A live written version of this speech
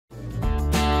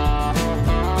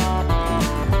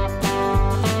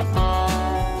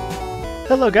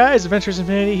Hello guys, Adventures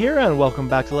Infinity here, and welcome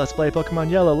back to Let's Play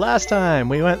Pokemon Yellow. Last time,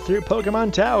 we went through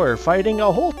Pokemon Tower, fighting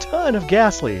a whole ton of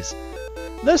Ghastlies.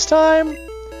 This time,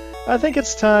 I think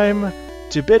it's time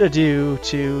to bid adieu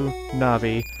to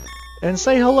Navi, and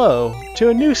say hello to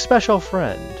a new special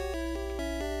friend,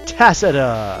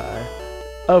 Tacita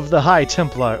of the High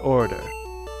Templar Order.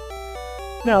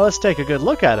 Now let's take a good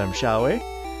look at him, shall we?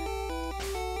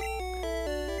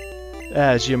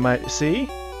 As you might see,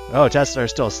 oh, Tacita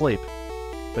is still asleep.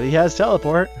 But he has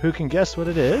teleport. Who can guess what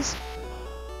it is?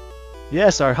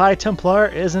 Yes, our High Templar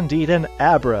is indeed an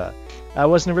Abra. I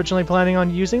wasn't originally planning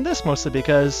on using this, mostly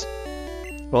because,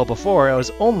 well, before I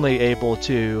was only able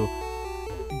to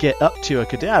get up to a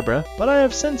Kadabra, but I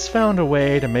have since found a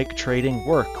way to make trading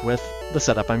work with the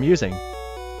setup I'm using.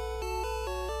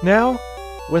 Now,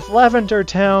 with Lavender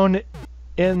Town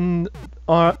on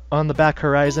the back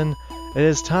horizon, it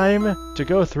is time to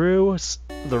go through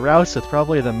the routes with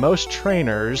probably the most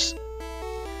trainers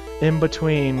in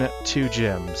between two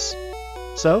gyms.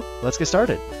 So, let's get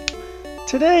started.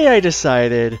 Today I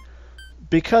decided,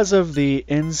 because of the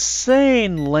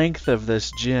insane length of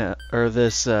this gym, or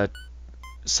this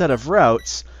set of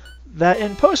routes, that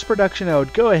in post-production I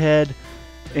would go ahead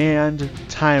and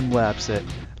time-lapse it.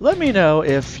 Let me know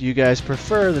if you guys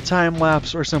prefer the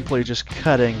time-lapse or simply just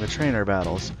cutting the trainer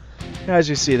battles. As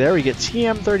you see there, we get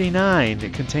TM39.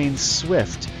 It contains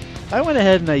Swift. I went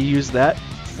ahead and I used that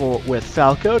with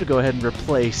Falco to go ahead and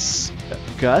replace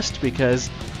Gust, because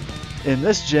in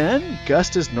this gen,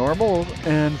 Gust is normal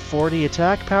and 40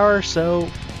 attack power, so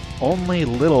only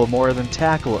little more than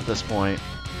Tackle at this point.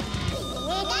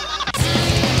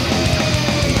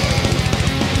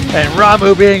 And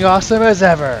Ramu being awesome as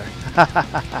ever!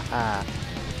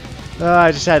 Oh,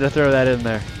 I just had to throw that in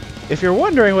there. If you're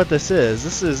wondering what this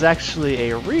is actually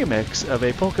a remix of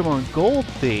a Pokemon Gold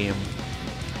theme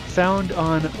found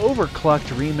on Overclocked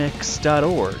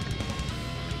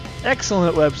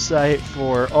Excellent website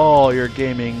for all your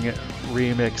gaming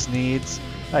remix needs.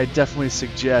 I definitely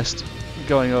suggest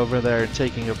going over there and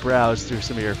taking a browse through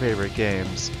some of your favorite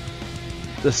games.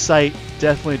 The site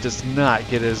definitely does not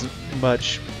get as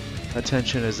much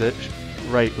attention as it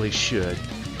rightly should.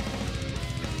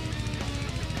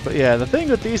 But yeah, the thing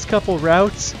with these couple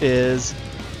routes is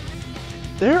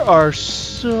there are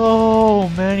so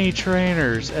many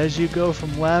trainers as you go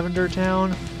from Lavender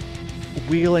Town,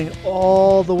 wheeling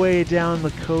all the way down the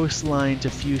coastline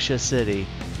to Fuchsia City.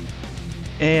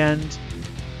 And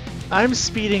I'm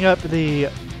speeding up the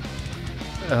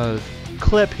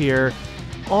clip here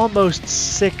almost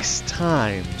 6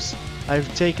 times.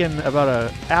 I've taken about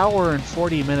an hour and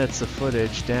 40 minutes of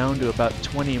footage down to about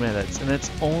 20 minutes, and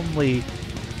it's only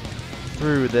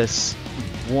through this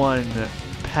one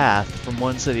path from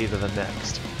one city to the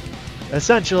next.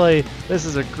 Essentially, this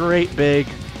is a great big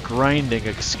grinding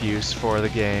excuse for the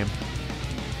game.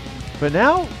 But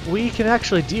now we can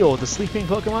actually deal with the sleeping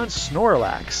Pokemon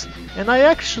Snorlax, and I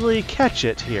actually catch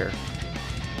it here.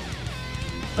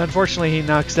 Unfortunately, he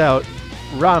knocks out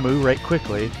Ramu right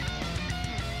quickly,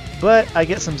 but I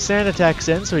get some sand attacks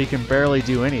in so he can barely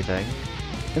do anything,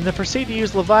 and then proceed to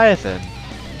use Leviathan.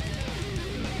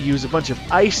 Use a bunch of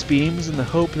ice beams in the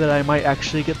hope that I might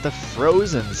actually get the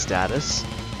frozen status.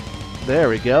 There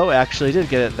we go, actually did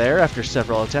get it there after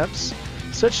several attempts.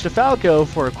 Switched to Falco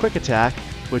for a quick attack,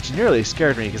 which nearly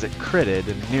scared me because it critted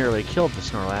and nearly killed the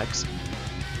Snorlax.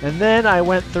 And then I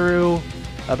went through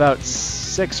about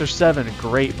 6 or 7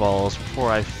 Great Balls before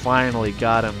I finally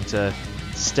got him to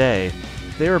stay.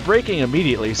 They were breaking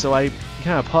immediately, so I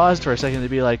kind of paused for a second to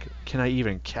be like, can I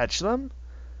even catch them?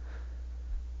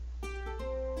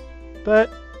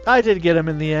 But I did get him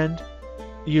in the end.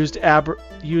 Used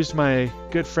my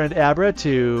good friend Abra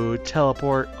to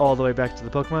teleport all the way back to the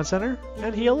Pokemon Center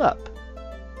and heal up.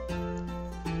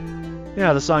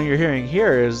 Now, the song you're hearing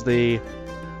here is the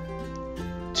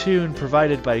tune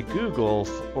provided by Google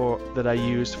that I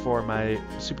used for my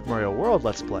Super Mario World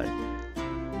Let's Play.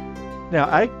 Now,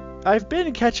 I've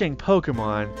been catching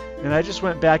Pokemon, and I just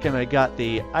went back and I got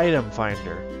the item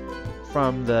finder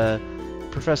from the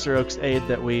Professor Oak's aide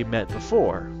that we met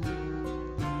before.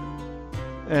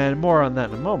 And more on that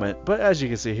in a moment, but as you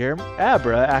can see here,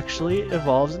 Abra actually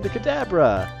evolves into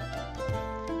Kadabra.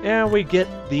 And we get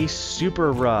the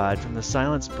Super Rod from the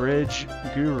Silence Bridge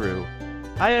Guru.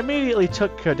 I immediately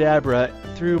took Kadabra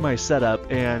through my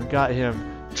setup and got him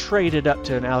traded up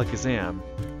to an Alakazam.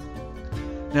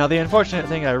 Now, the unfortunate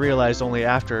thing I realized only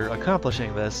after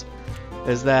accomplishing this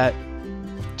is that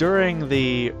during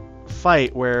the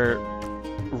fight where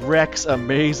Rex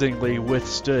amazingly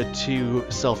withstood 2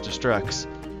 self-destructs,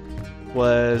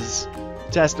 was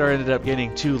Tacita ended up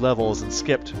gaining 2 levels and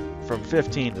skipped from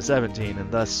 15 to 17 and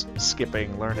thus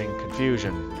skipping learning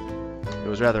confusion. It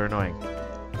was rather annoying.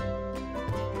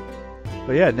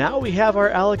 But yeah, now we have our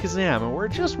Alakazam, and we're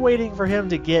just waiting for him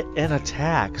to get an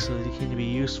attack so that he can be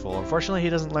useful. Unfortunately, he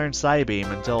doesn't learn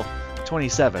Psybeam until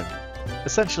 27.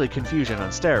 Essentially confusion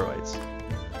on steroids.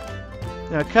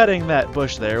 Now, cutting that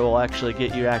bush there will actually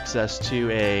get you access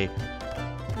to a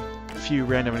few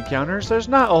random encounters. There's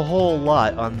not a whole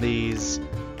lot on these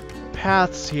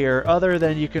paths here, other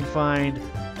than you can find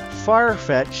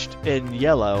Farfetch'd in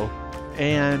yellow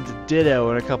and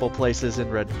Ditto in a couple places in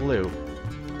red and blue.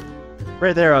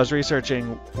 Right there I was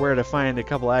researching where to find a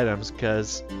couple items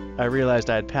because I realized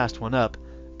I had passed one up.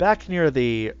 Back near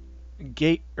the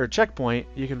gate or checkpoint,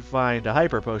 you can find a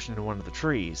hyper potion in one of the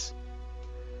trees.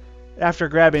 After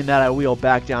grabbing that, I wheel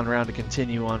back down around to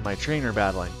continue on my trainer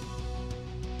battling.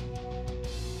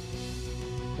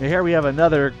 And here we have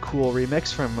another cool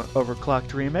remix from Overclocked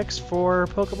Remix for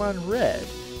Pokemon Red.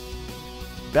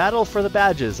 Battle for the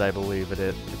Badges, I believe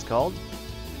it's called.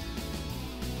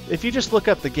 If you just look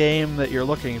up the game that you're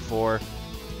looking for,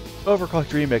 Overclocked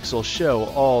Remix will show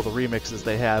all the remixes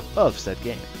they have of said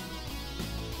game.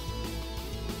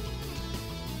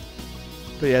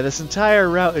 But yeah, this entire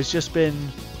route has just been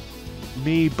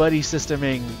me buddy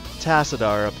systeming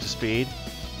Tassadar up to speed.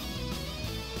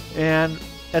 And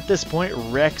at this point,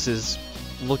 Rex is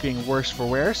looking worse for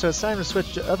wear, so it's time to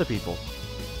switch to other people.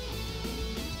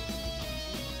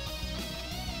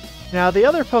 Now, the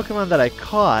other Pokemon that I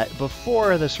caught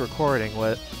before this recording,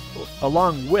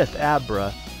 along with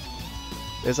Abra,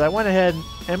 is I went ahead,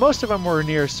 and most of them were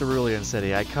near Cerulean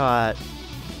City. I caught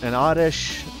an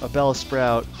Oddish, a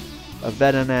Bellsprout, a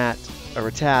Venonat, a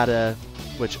Rattata,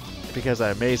 which, because I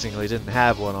amazingly didn't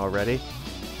have one already,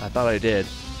 I thought I did.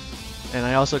 And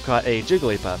I also caught a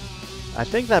Jigglypuff. I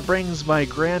think that brings my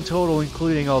grand total,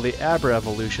 including all the Abra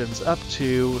evolutions, up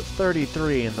to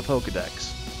 33 in the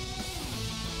Pokedex.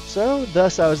 So,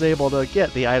 thus I was able to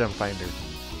get the item finder.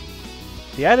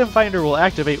 The item finder will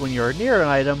activate when you are near an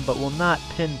item, but will not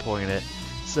pinpoint it.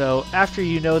 So, after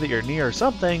you know that you're near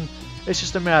something, it's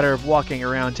just a matter of walking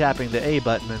around tapping the A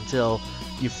button until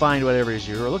you find whatever it is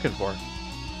you're looking for.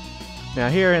 Now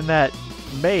here in that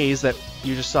maze that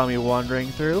you just saw me wandering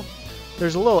through,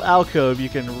 there's a little alcove you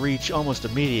can reach almost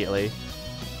immediately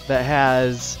that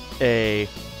has a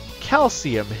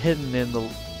calcium hidden in the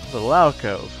little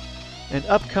alcove. And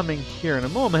upcoming here in a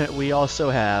moment, we also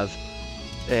have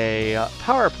a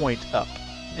PowerPoint up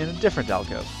in a different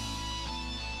alcove.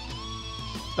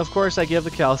 Of course, I give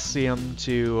the calcium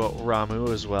to Ramu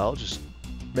as well, just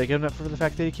making up for the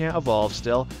fact that he can't evolve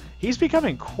still. He's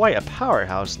becoming quite a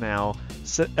powerhouse now,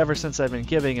 ever since I've been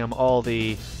giving him all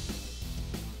the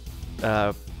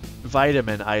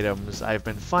vitamin items I've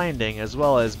been finding, as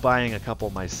well as buying a couple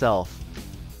myself.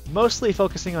 Mostly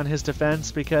focusing on his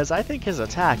defense because I think his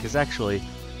attack is actually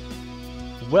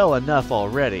well enough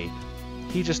already.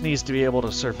 He just needs to be able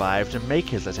to survive to make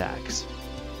his attacks.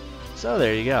 So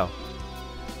there you go.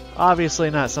 Obviously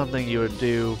not something you would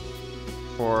do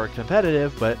for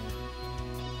competitive, but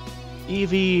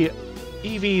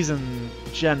EVs in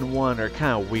Gen 1 are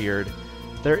kind of weird.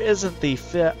 There isn't the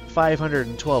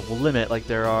 512 limit like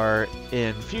there are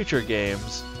in future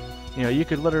games. You know, you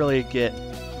could literally get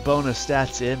bonus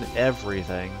stats in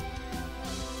everything.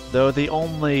 Though the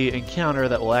only encounter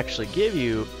that will actually give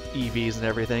you EVs and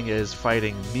everything is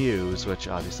fighting Mews, which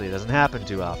obviously doesn't happen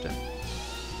too often.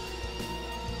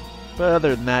 But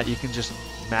other than that, you can just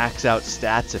max out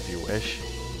stats if you wish.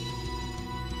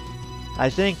 I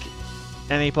think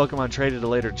any Pokemon traded to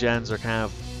later gens are kind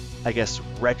of, I guess,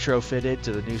 retrofitted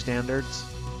to the new standards.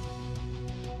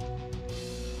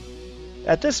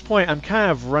 At this point, I'm kind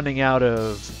of running out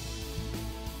of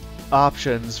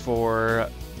options for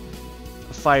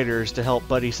fighters to help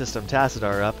buddy system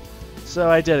Tassadar up, so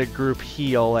I did a group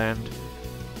heal, and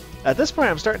at this point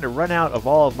I'm starting to run out of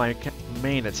all of my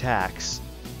main attacks.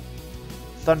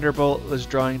 Thunderbolt is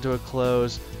drawing to a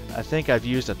close. I think I've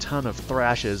used a ton of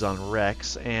Thrashes on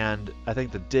Rex, and I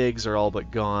think the Digs are all but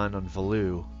gone on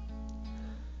Valoo.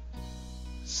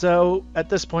 So at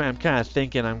this point I'm kind of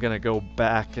thinking I'm going to go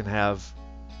back and have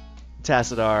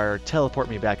Tassadar teleport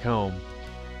me back home.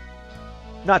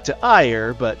 Not to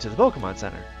Ire, but to the Pokemon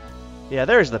Center. Yeah,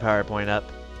 there's the PowerPoint up.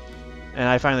 And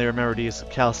I finally remembered to use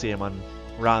calcium on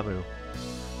Ramu.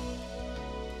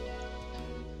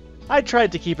 I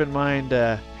tried to keep in mind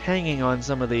hanging on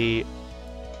some of the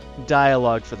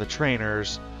dialogue for the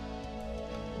trainers,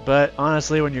 but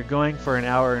honestly, when you're going for an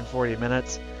hour and 40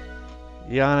 minutes,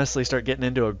 you honestly start getting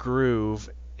into a groove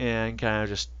and kind of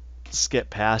just skip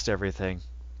past everything.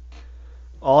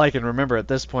 All I can remember at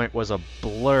this point was a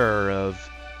blur of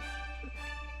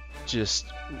just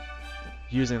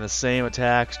using the same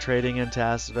attacks, trading in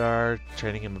Tassadar,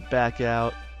 trading him back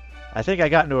out. I think I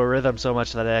got into a rhythm so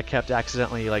much that I kept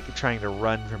accidentally like trying to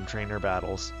run from trainer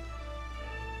battles.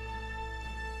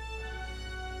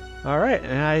 Alright,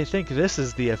 and I think this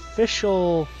is the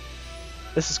official...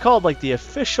 This is called like the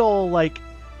official like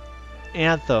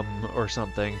Anthem or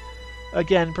something.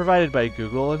 Again, provided by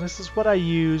Google, and this is what I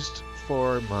used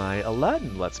for my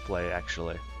Aladdin Let's Play,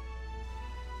 actually.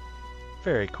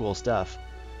 Very cool stuff.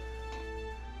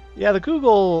 Yeah, the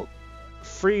Google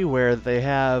freeware that they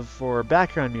have for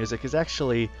background music is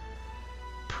actually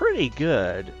pretty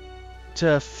good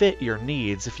to fit your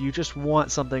needs if you just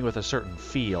want something with a certain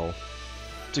feel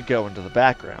to go into the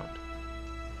background.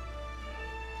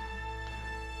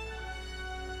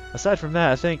 Aside from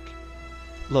that, I think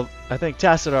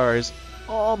Tassadar is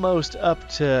almost up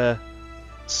to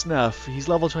snuff. He's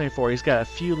level 24. He's got a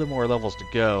few more levels to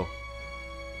go.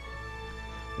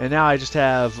 And now I just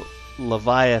have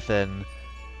Leviathan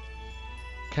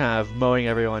kind of mowing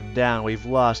everyone down. We've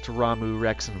lost Ramu,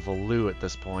 Rex, and Volu at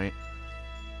this point.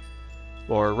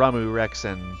 Or Ramu, Rex,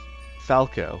 and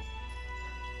Falco.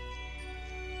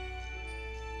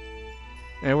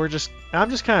 And I'm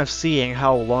just kind of seeing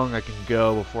how long I can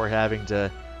go before having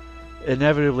to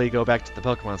inevitably go back to the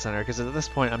Pokemon Center, because at this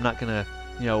point I'm not going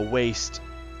to, waste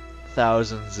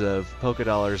thousands of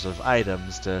Pokédollars of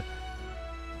items to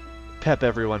pep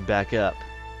everyone back up.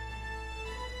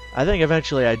 I think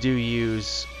eventually I do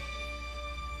use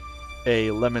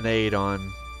a lemonade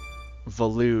on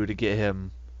Volu to get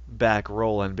him back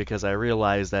rolling, because I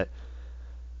realize that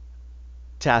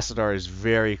Tassadar is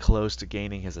very close to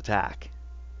gaining his attack.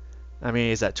 I mean,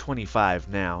 he's at 25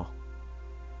 now.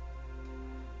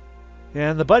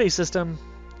 And the buddy system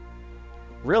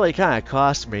really kind of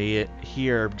cost me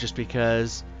here just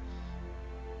because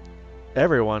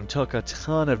everyone took a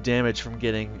ton of damage from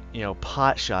getting,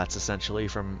 pot shots essentially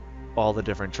from all the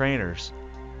different trainers.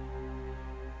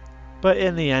 But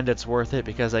in the end, it's worth it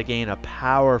because I gain a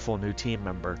powerful new team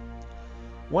member.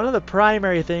 One of the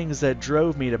primary things that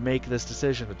drove me to make this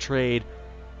decision to trade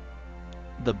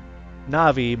the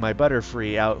Navi, my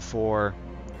Butterfree, out for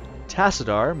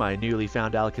Tassadar, my newly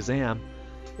found Alakazam,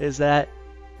 is that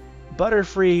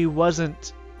Butterfree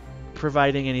wasn't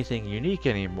providing anything unique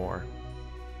anymore.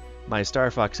 My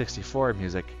Star Fox 64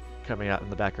 music coming out in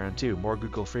the background too, more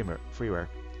Google freeware.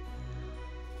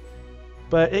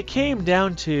 But it came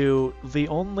down to the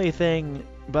only thing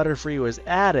Butterfree was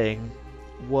adding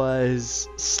was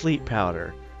sleep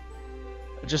powder.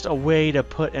 Just a way to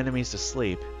put enemies to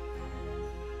sleep.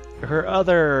 Her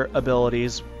other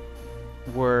abilities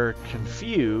were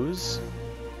Confuse,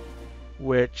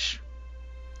 which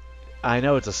I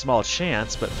know it's a small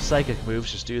chance, but psychic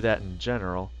moves just do that in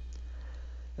general.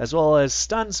 As well as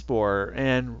Stun Spore,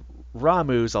 and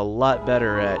Ramu's a lot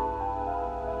better at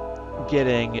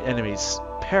getting enemies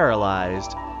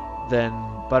paralyzed than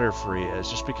Butterfree is,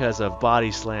 just because of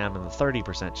Body Slam and the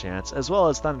 30% chance, as well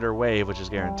as Thunder Wave, which is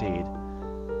guaranteed.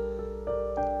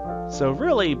 So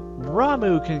really,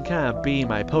 Ramu can kind of be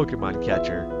my Pokemon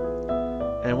catcher.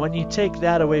 And when you take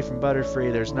that away from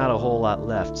Butterfree, there's not a whole lot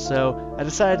left. So I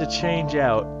decided to change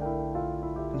out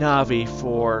Navi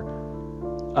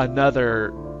for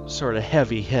another sort of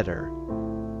heavy hitter.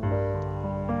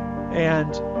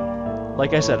 And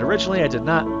like I said, originally I did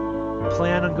not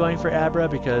plan on going for Abra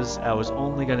because I was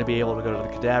only going to be able to go to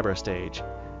the Kadabra stage.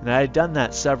 And I had done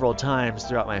that several times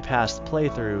throughout my past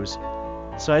playthroughs,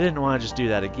 so I didn't want to just do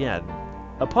that again.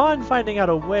 Upon finding out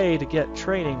a way to get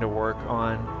training to work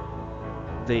on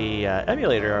the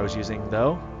emulator I was using,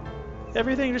 though,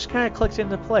 everything just kind of clicked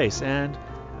into place, and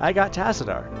I got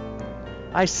Tassadar.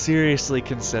 I seriously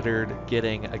considered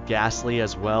getting a Ghastly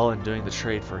as well and doing the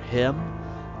trade for him,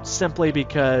 simply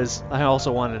because I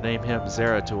also wanted to name him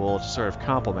Zeratul to sort of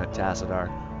complement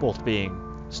Tassadar, both being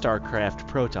StarCraft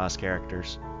Protoss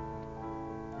characters.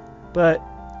 But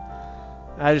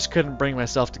I just couldn't bring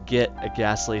myself to get a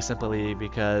Ghastly simply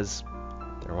because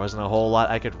there wasn't a whole lot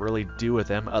I could really do with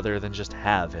him other than just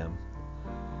have him.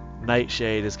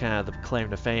 Nightshade is kind of the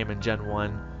claim to fame in Gen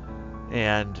 1,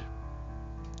 and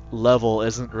level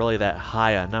isn't really that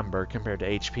high a number compared to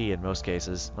HP in most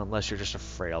cases, unless you're just a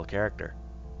frail character.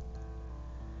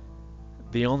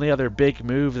 The only other big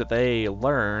move that they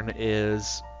learn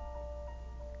is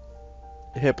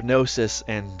Hypnosis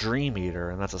and Dream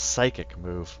Eater, and that's a psychic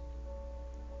move.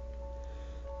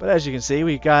 But as you can see,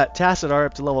 we got Tassadar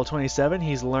up to level 27.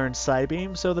 He's learned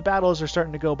Psybeam, so the battles are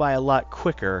starting to go by a lot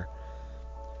quicker.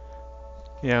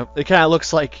 It kind of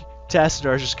looks like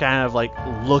Tassadar is just kind of like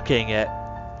looking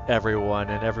at everyone,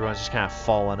 and everyone's just kind of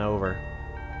falling over.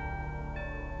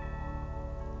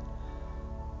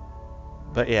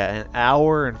 But yeah, an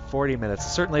hour and 40 minutes. It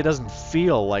certainly doesn't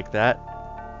feel like that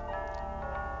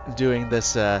doing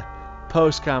this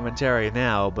post-commentary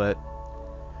now, but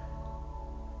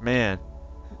man,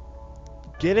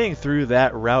 getting through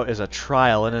that route is a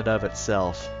trial in and of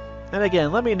itself. And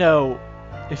again, let me know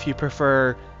if you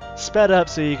prefer sped up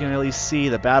so you can at least see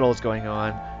the battles going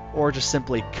on, or just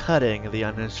simply cutting the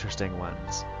uninteresting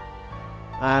ones.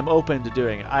 I'm open to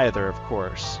doing either, of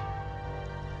course.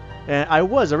 And I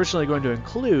was originally going to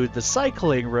include the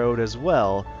cycling road as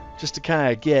well, just to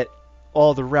kind of get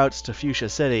all the routes to Fuchsia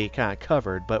City kind of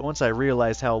covered, but once I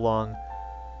realized how long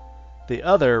the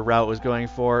other route was going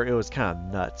for, it was kind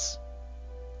of nuts.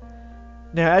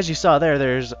 Now, as you saw there,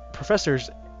 there's Professor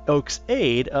Oak's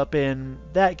aid up in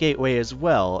that gateway as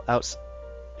well, out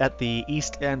at the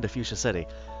east end of Fuchsia City.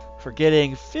 For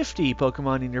getting 50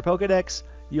 Pokemon in your Pokedex,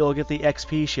 you'll get the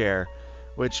XP share,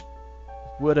 which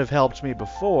would have helped me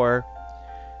before,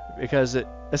 because it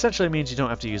essentially means you don't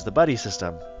have to use the buddy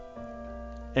system.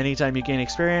 Anytime you gain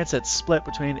experience, it's split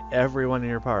between everyone in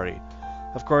your party.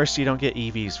 Of course, you don't get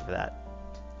EVs for that.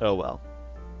 Oh well.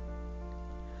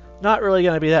 Not really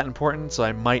going to be that important, so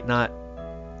I might not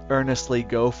earnestly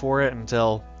go for it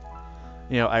until,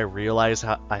 you know, I realize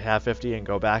I have 50 and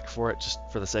go back for it just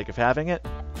for the sake of having it.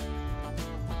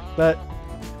 But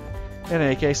in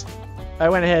any case, I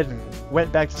went ahead and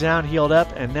went back to town, healed up,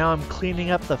 and now I'm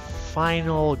cleaning up the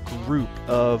final group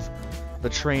of the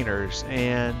trainers,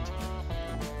 and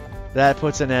that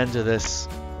puts an end to this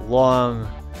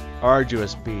long,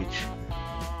 arduous beach.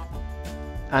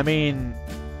 I mean,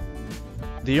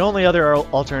 the only other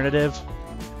alternative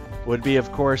would be,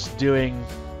 of course, doing,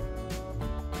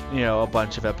 you know, a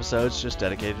bunch of episodes just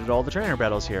dedicated to all the trainer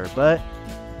battles here, but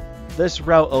this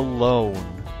route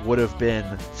alone would have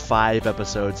been 5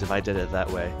 episodes if I did it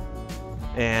that way.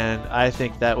 And I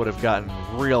think that would have gotten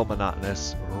real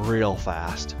monotonous real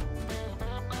fast.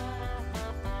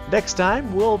 Next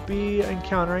time, we'll be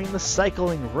encountering the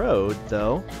cycling road,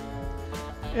 though,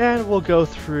 and we'll go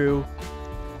through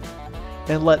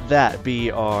and let that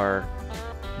be our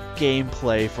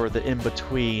gameplay for the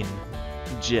in-between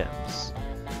gyms.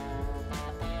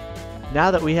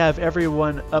 Now that we have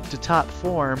everyone up to top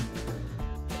form,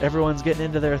 everyone's getting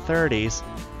into their 30s,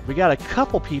 we got a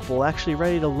couple people actually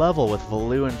ready to level with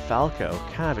Valoo and Falco.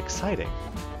 Kind of exciting.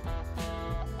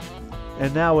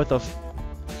 And now with a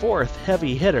 4th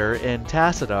heavy hitter in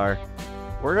Tassadar,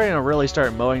 we're going to really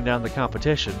start mowing down the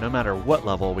competition no matter what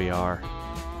level we are.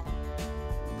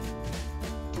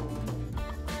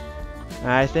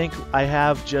 I think I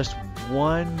have just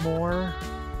one more.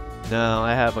 No,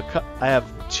 I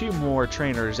have 2 more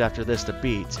trainers after this to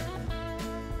beat.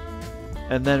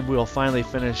 And then we'll finally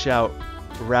finish out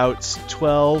routes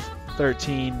 12,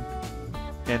 13,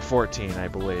 and 14, I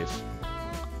believe.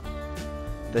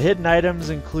 The hidden items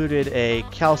included a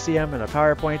calcium and a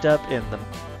power point up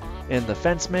in the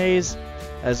fence maze,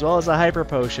 as well as a hyper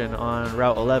potion on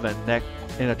Route 11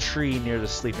 in a tree near the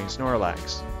sleeping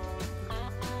Snorlax.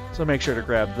 So make sure to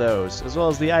grab those, as well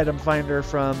as the item finder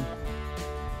from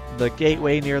the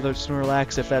gateway near the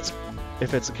Snorlax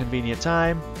if it's a convenient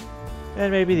time,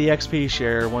 and maybe the XP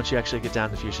share once you actually get down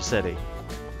to Fuchsia City.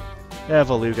 Yeah,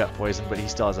 Valoo got poisoned, but he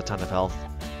still has a ton of health.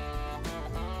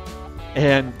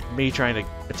 And me trying to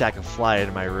attack a fly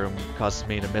in my room causes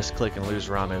me to misclick and lose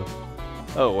Ramu.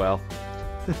 Oh well.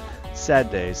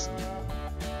 Sad days.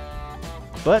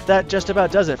 But that just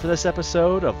about does it for this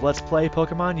episode of Let's Play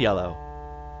Pokemon Yellow.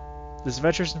 This is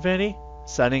Adventures Infinity,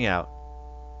 signing out.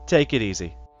 Take it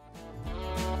easy.